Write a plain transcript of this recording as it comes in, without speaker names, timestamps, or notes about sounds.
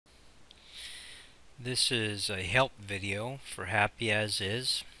This is a help video for Happy As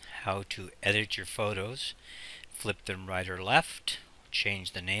Is, how to edit your photos, flip them right or left,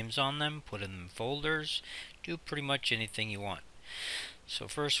 change the names on them, put them in folders, do pretty much anything you want. So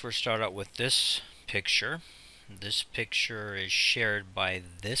first we'll start out with this picture. This picture is shared by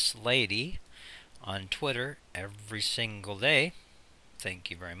this lady on Twitter every single day.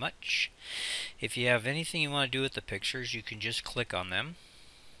 Thank you very much. If you have anything you want to do with the pictures, you can just click on them.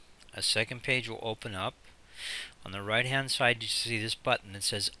 A second page will open up. On the right hand side you see this button that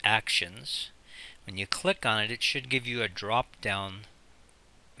says Actions. When you click on it, it should give you a drop down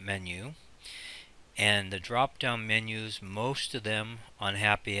menu, and the drop down menus, most of them on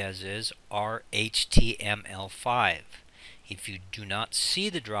Happy As Is are HTML5. If you do not see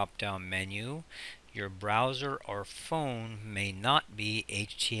the drop down menu, your browser or phone may not be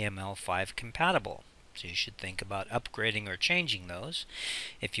HTML5 compatible. So you should think about upgrading or changing those.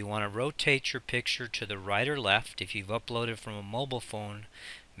 If you want to rotate your picture to the right or left, if you've uploaded from a mobile phone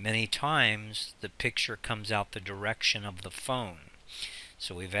many times, the picture comes out the direction of the phone.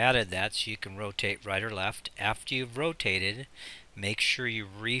 So we've added that so you can rotate right or left. After you've rotated, make sure you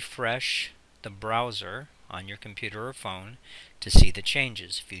refresh the browser on your computer or phone to see the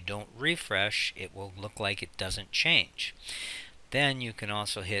changes. If you don't refresh, it will look like it doesn't change. Then you can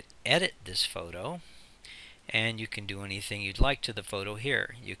also hit edit this photo, and you can do anything you'd like to the photo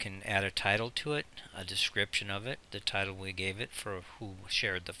here. You can add a title to it, a description of it, the title we gave it for who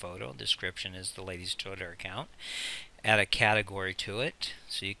shared the photo. Description is the lady's Twitter account. Add a category to it,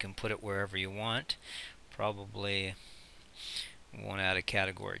 so you can put it wherever you want. Probably won't add a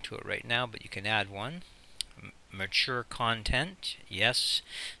category to it right now, but you can add one. Mature content, yes.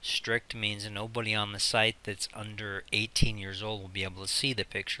 Strict means nobody on the site that's under 18 years old will be able to see the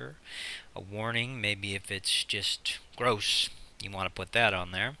picture. A warning, maybe if it's just gross, you want to put that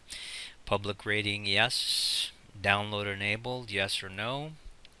on there. Public rating, yes. Download enabled, yes or no.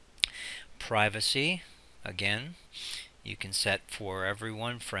 Privacy, again, you can set for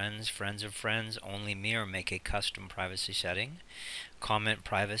everyone, friends, friends of friends, only me, or make a custom privacy setting. Comment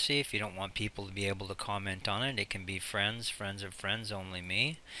privacy, if you don't want people to be able to comment on it, it can be friends, friends of friends, only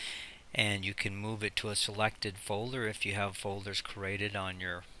me. And you can move it to a selected folder if you have folders created on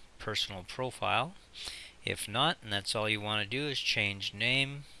your personal profile. If not, and that's all you want to do, is change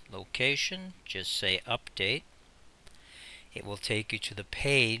name, location, just say update. It will take you to the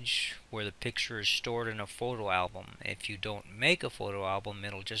page where the picture is stored in a photo album. If you don't make a photo album,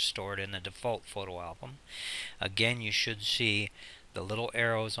 it'll just store it in the default photo album. Again, you should see the little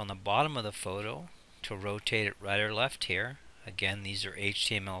arrows on the bottom of the photo to rotate it right or left here. Again, these are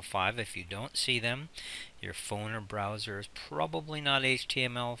HTML5. If you don't see them, your phone or browser is probably not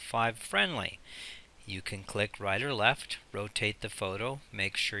HTML5 friendly. You can click right or left, rotate the photo,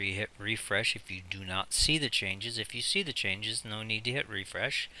 make sure you hit refresh if you do not see the changes. If you see the changes, no need to hit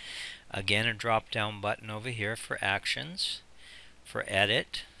refresh. Again, a drop down button over here for actions, for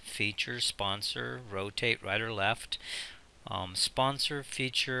edit, feature, sponsor, rotate right or left. Sponsor,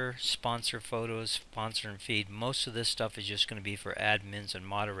 feature, sponsor photos, sponsor and feed. Most of this stuff is just going to be for admins and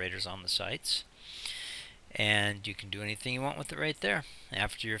moderators on the sites. And you can do anything you want with it right there.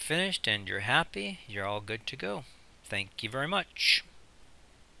 After you're finished and you're happy, you're all good to go. Thank you very much.